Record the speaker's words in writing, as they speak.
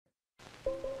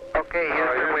Okay,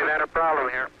 Houston, we've had a problem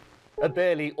here. A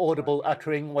barely audible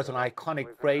uttering was an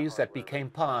iconic phrase that became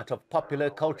part of popular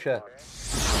culture.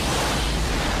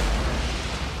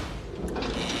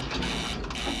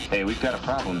 Hey, we've got a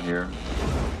problem here.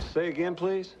 Say again,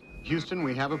 please. Houston,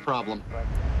 we have a problem.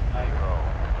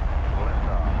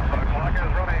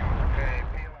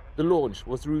 The launch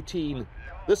was routine.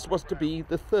 This was to be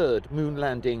the third moon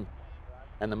landing,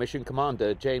 and the mission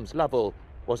commander, James Lovell,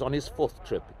 was on his fourth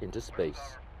trip into space.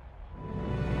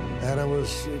 And it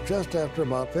was just after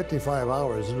about 55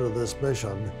 hours into this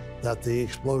mission that the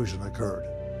explosion occurred.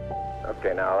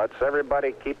 Okay, now let's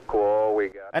everybody keep cool.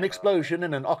 An explosion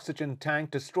in an oxygen tank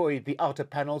destroyed the outer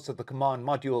panels of the command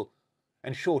module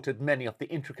and shorted many of the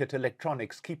intricate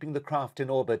electronics keeping the craft in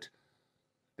orbit.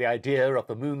 The idea of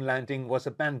a moon landing was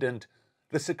abandoned.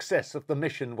 The success of the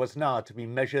mission was now to be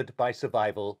measured by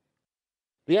survival.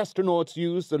 The astronauts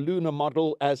used the lunar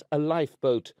model as a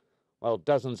lifeboat, while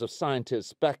dozens of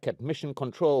scientists back at Mission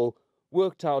Control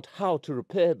worked out how to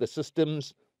repair the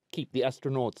systems, keep the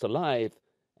astronauts alive,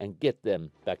 and get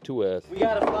them back to Earth. We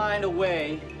gotta find a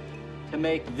way to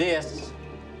make this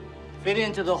fit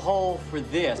into the hole for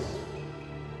this,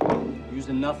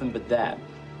 using nothing but that.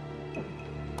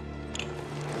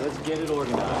 Let's get it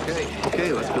organized.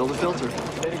 Okay, let's build a filter.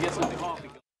 Better get some coffee.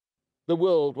 The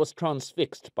world was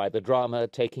transfixed by the drama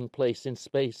taking place in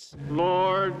space.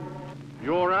 Lord,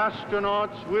 your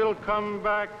astronauts will come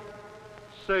back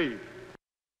safe.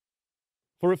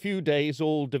 For a few days,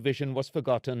 all division was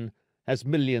forgotten as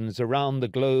millions around the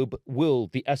globe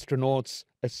willed the astronauts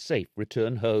a safe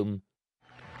return home.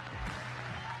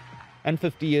 And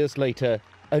 50 years later,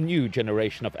 a new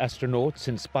generation of astronauts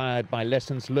inspired by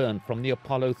lessons learned from the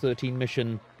Apollo 13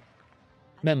 mission,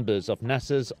 members of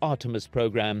NASA's Artemis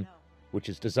program, which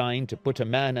is designed to put a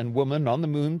man and woman on the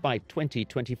moon by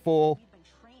 2024,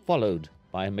 followed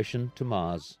by a mission to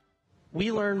Mars.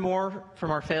 We learn more from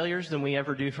our failures than we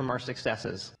ever do from our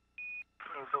successes.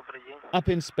 Up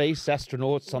in space,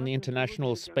 astronauts on the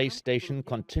International Space Station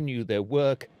continue their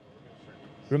work,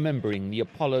 remembering the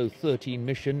Apollo 13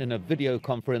 mission in a video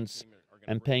conference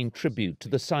and paying tribute to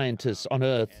the scientists on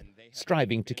Earth,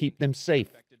 striving to keep them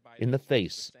safe in the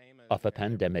face of a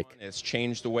pandemic. It's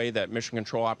changed the way that mission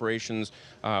control operations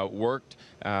worked.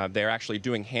 They're actually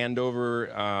doing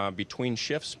handover between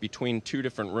shifts, between two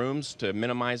different rooms to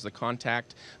minimize the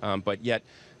contact, but yet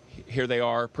here they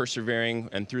are persevering,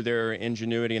 and through their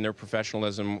ingenuity and their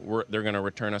professionalism, they're going to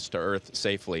return us to Earth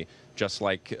safely, just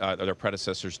like their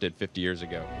predecessors did 50 years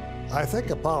ago. I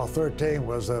think Apollo 13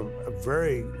 was a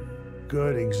very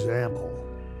good example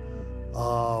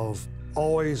of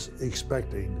always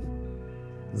expecting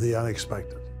the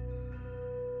unexpected.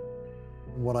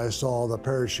 When I saw the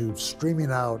parachute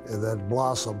streaming out and then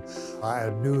blossom, I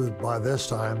knew by this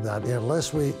time that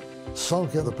unless we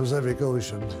sunk in the Pacific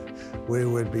Ocean, we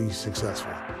would be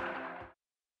successful.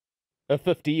 A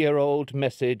 50-year-old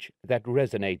message that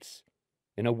resonates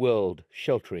in a world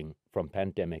sheltering from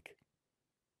pandemic.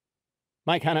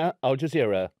 Mike Hanna, Al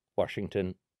Jazeera,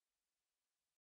 Washington.